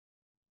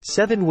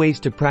7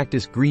 ways to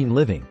practice green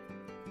living.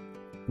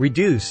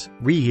 Reduce,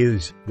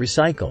 reuse,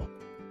 recycle.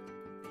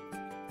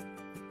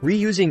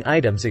 Reusing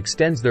items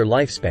extends their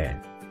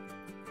lifespan.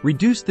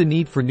 Reduce the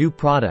need for new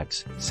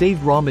products,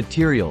 save raw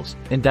materials,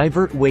 and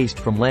divert waste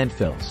from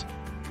landfills.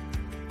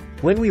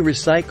 When we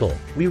recycle,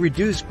 we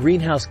reduce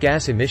greenhouse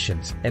gas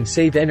emissions and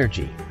save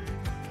energy.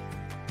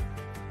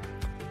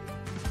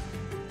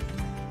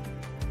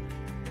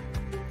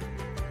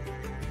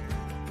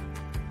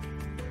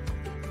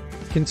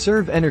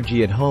 Conserve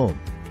energy at home.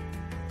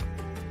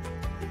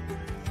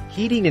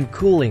 Heating and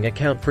cooling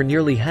account for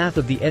nearly half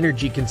of the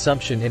energy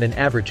consumption in an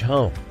average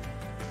home.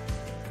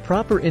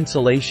 Proper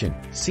insulation,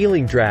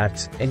 ceiling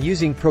drafts, and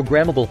using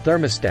programmable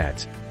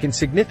thermostats can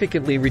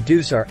significantly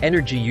reduce our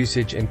energy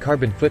usage and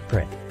carbon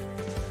footprint.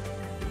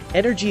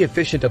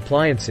 Energy-efficient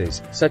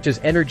appliances, such as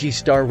Energy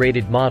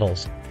Star-rated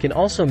models, can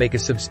also make a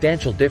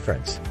substantial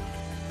difference.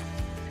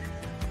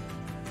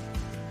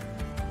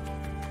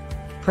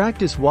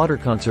 Practice water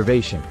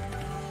conservation.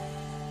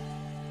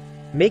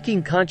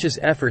 Making conscious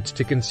efforts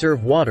to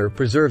conserve water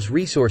preserves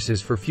resources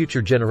for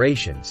future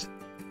generations.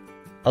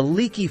 A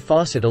leaky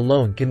faucet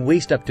alone can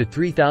waste up to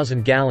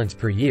 3,000 gallons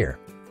per year.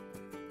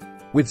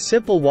 With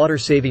simple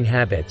water-saving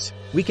habits,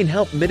 we can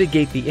help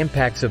mitigate the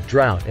impacts of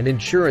drought and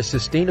ensure a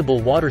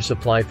sustainable water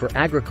supply for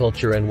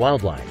agriculture and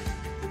wildlife.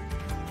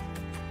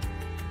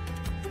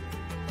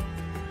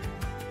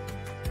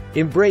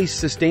 Embrace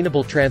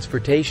sustainable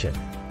transportation.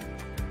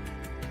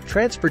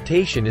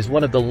 Transportation is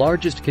one of the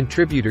largest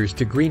contributors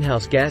to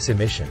greenhouse gas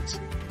emissions.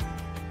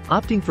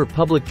 Opting for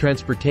public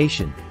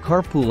transportation,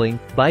 carpooling,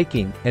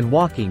 biking, and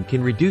walking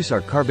can reduce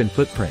our carbon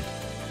footprint.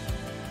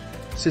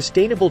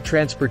 Sustainable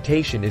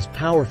transportation is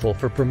powerful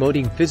for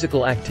promoting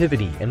physical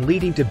activity and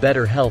leading to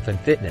better health and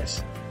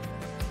fitness.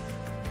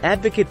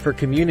 Advocate for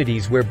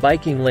communities where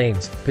biking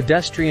lanes,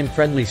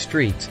 pedestrian-friendly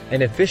streets,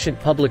 and efficient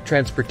public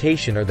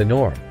transportation are the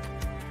norm.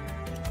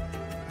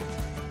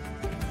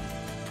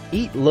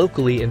 Eat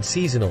locally and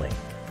seasonally.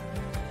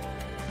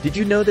 Did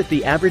you know that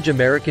the average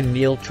American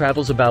meal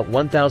travels about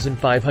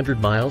 1,500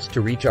 miles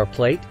to reach our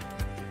plate?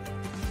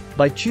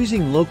 By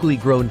choosing locally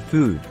grown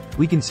food,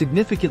 we can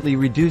significantly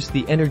reduce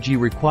the energy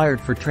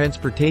required for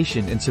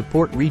transportation and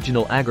support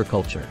regional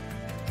agriculture.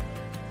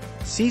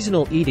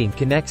 Seasonal eating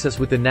connects us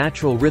with the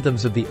natural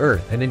rhythms of the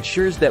earth and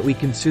ensures that we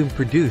consume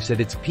produce at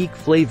its peak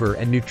flavor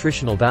and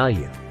nutritional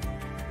value.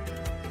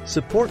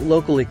 Support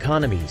local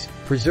economies,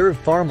 preserve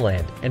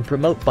farmland, and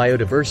promote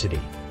biodiversity.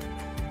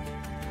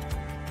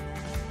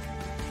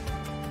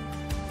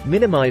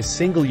 Minimize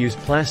single-use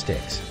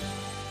plastics.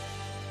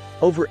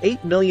 Over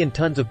 8 million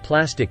tons of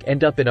plastic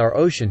end up in our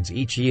oceans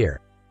each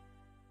year.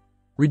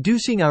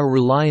 Reducing our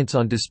reliance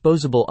on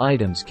disposable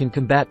items can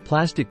combat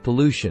plastic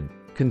pollution,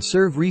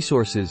 conserve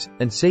resources,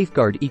 and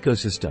safeguard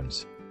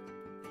ecosystems.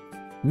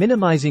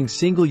 Minimizing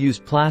single-use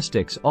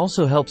plastics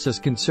also helps us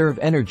conserve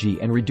energy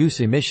and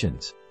reduce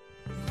emissions.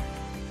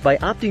 By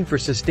opting for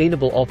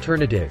sustainable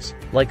alternatives,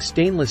 like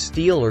stainless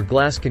steel or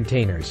glass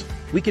containers,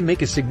 we can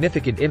make a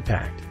significant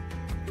impact.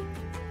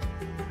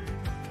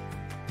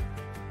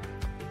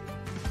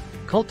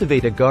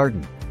 Cultivate a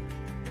garden.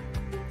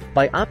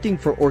 By opting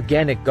for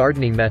organic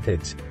gardening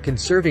methods,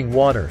 conserving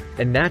water,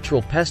 and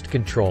natural pest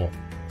control,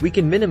 we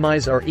can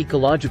minimize our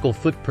ecological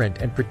footprint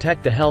and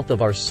protect the health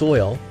of our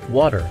soil,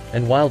 water,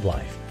 and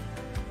wildlife.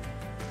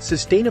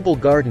 Sustainable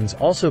gardens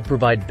also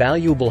provide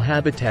valuable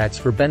habitats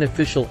for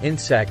beneficial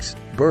insects,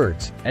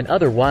 birds, and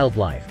other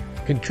wildlife,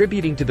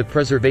 contributing to the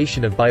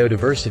preservation of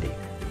biodiversity.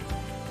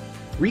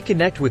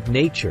 Reconnect with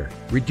nature,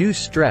 reduce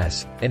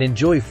stress, and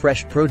enjoy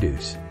fresh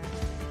produce.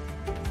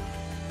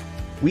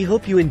 We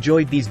hope you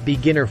enjoyed these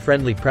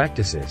beginner-friendly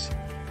practices.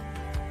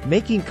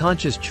 Making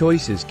conscious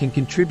choices can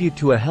contribute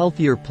to a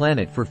healthier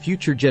planet for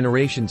future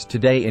generations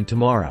today and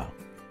tomorrow.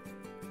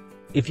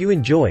 If you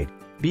enjoyed,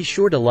 be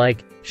sure to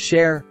like,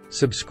 share,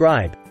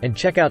 subscribe, and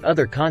check out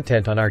other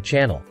content on our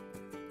channel.